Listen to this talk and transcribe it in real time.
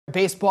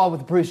Baseball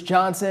with Bruce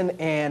Johnson,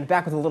 and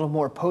back with a little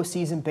more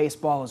postseason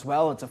baseball as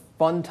well. It's a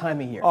fun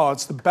time of year. Oh,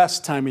 it's the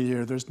best time of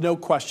year. There's no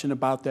question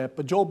about that.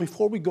 But Joel,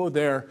 before we go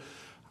there,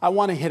 I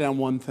want to hit on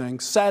one thing.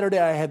 Saturday,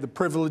 I had the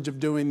privilege of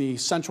doing the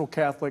Central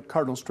Catholic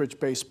Cardinal Stritch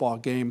baseball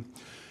game.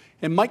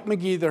 And Mike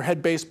McGee, their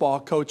head baseball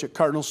coach at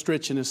Cardinal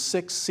Stritch in his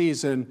 6th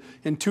season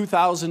in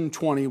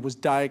 2020, was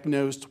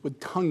diagnosed with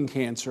tongue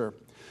cancer.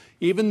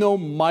 Even though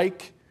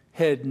Mike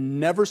had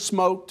never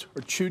smoked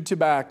or chewed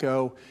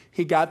tobacco,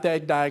 he got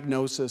that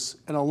diagnosis.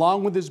 And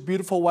along with his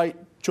beautiful wife,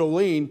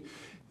 Jolene,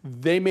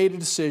 they made a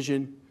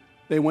decision.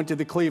 They went to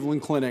the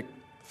Cleveland Clinic.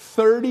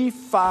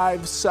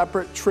 35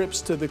 separate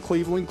trips to the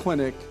Cleveland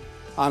Clinic.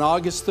 On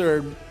August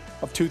 3rd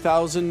of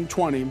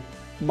 2020,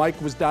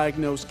 Mike was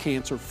diagnosed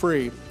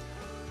cancer-free.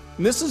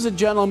 And this is a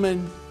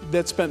gentleman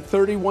that spent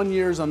 31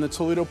 years on the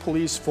Toledo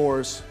Police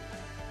Force,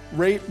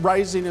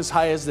 rising as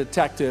high as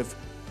detective.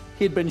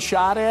 He'd been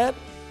shot at,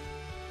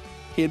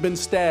 he had been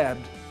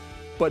stabbed,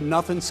 but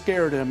nothing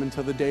scared him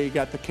until the day he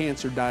got the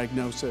cancer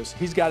diagnosis.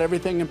 He's got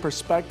everything in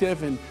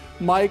perspective, and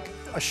Mike,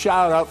 a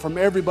shout out from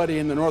everybody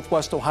in the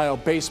Northwest Ohio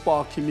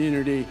baseball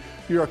community.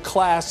 You're a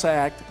class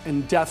act,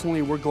 and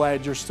definitely we're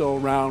glad you're still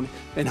around,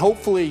 and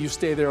hopefully you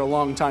stay there a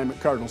long time at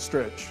Cardinal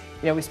Stritch.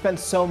 Yeah, we spend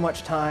so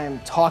much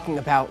time talking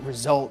about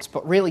results,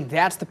 but really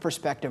that's the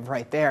perspective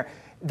right there,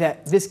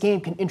 that this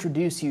game can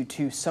introduce you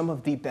to some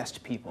of the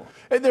best people.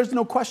 There's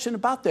no question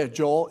about that,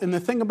 Joel. And the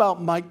thing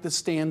about Mike that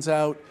stands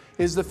out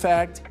is the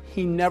fact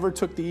he never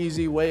took the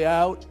easy way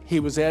out.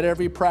 He was at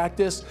every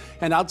practice.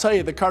 And I'll tell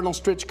you, the Cardinal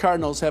Stritch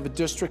Cardinals have a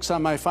district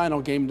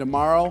semifinal game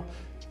tomorrow,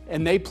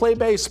 and they play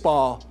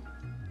baseball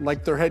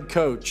like their head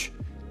coach.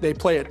 They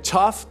play it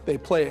tough, they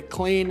play it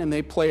clean, and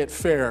they play it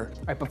fair.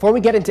 All right, before we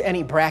get into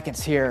any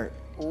brackets here,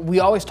 we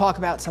always talk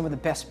about some of the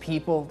best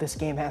people this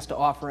game has to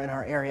offer in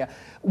our area.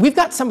 We've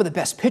got some of the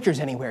best pitchers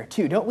anywhere,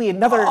 too, don't we?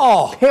 Another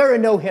pair of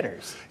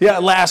no-hitters. Yeah,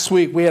 last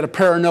week we had a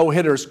pair of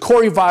no-hitters.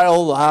 Corey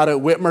Vile out at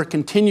Whitmer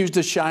continues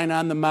to shine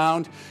on the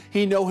mound.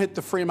 He no-hit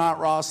the Fremont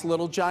Ross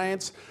Little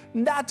Giants.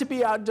 Not to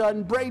be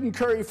outdone, Braden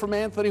Curry from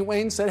Anthony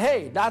Wayne said,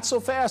 hey, not so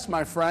fast,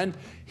 my friend.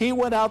 He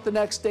went out the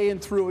next day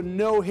and threw a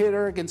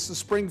no-hitter against the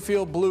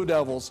Springfield Blue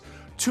Devils.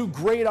 Two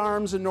great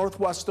arms in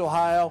Northwest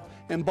Ohio,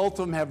 and both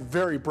of them have a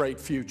very bright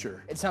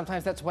future. And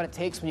sometimes that's what it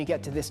takes when you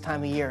get to this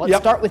time of year. Let's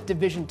start with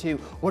Division II.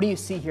 What do you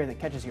see here that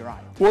catches your eye?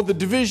 Well, the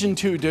Division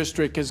II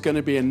district is going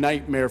to be a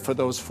nightmare for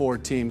those 4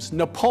 teams.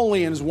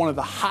 Napoleon is one of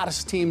the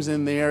hottest teams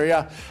in the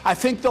area. I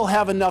think they'll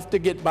have enough to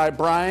get by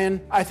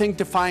Bryan. I think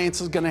Defiance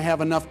is going to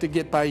have enough to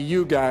get by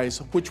you guys,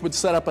 which would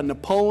set up a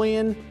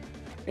Napoleon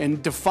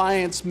and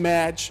Defiance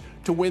match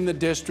to win the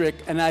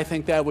district, and I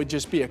think that would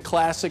just be a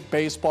classic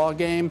baseball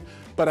game.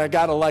 But I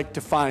gotta like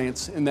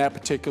Defiance in that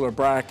particular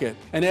bracket.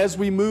 And as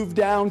we move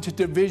down to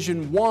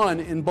Division I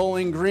in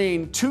Bowling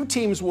Green, 2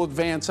 teams will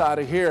advance out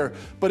of here.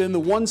 But in the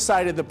one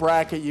side of the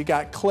bracket, you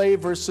got Clay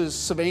versus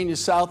Sylvania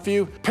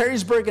Southview.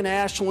 Perrysburg and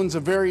Ashland's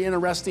a very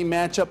interesting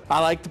matchup. I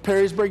like the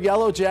Perrysburg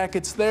Yellow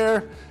Jackets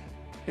there.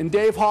 And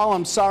Dave Hall,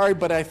 I'm sorry,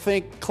 but I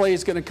think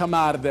Clay's gonna come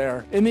out of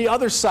there. In the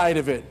other side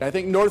of it, I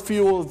think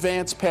Northview will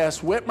advance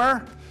past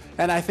Whitmer.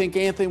 And I think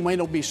Anthony Wayne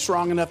will be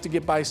strong enough to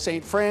get by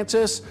St.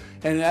 Francis,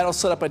 and that'll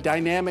set up a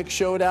dynamic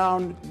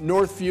showdown.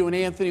 Northview and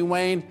Anthony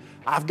Wayne,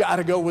 I've got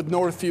to go with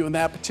Northview in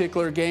that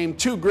particular game.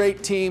 2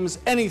 great teams,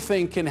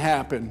 anything can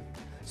happen.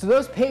 So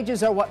those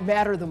pages are what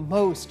matter the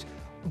most,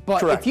 but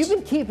Correct. If you've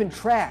been keeping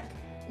track,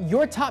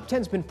 your top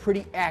 10's been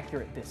pretty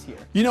accurate this year.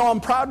 You know, I'm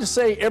proud to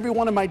say every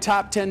one of my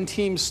top 10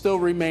 teams still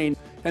remain.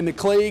 And the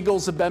Clay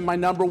Eagles have been my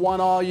 #1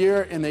 all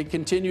year, and they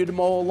continue to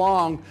mow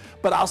along.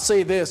 But I'll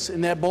say this, in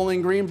that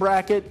Bowling Green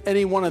bracket,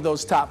 any one of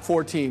those top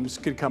 4 teams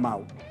could come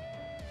out.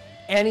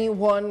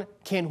 Anyone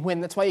can win.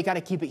 That's why you got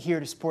to keep it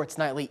here to Sports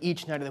Nightly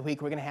each night of the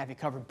week. We're going to have you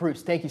covered.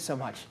 Bruce, thank you so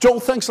much. Joel,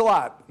 thanks a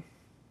lot.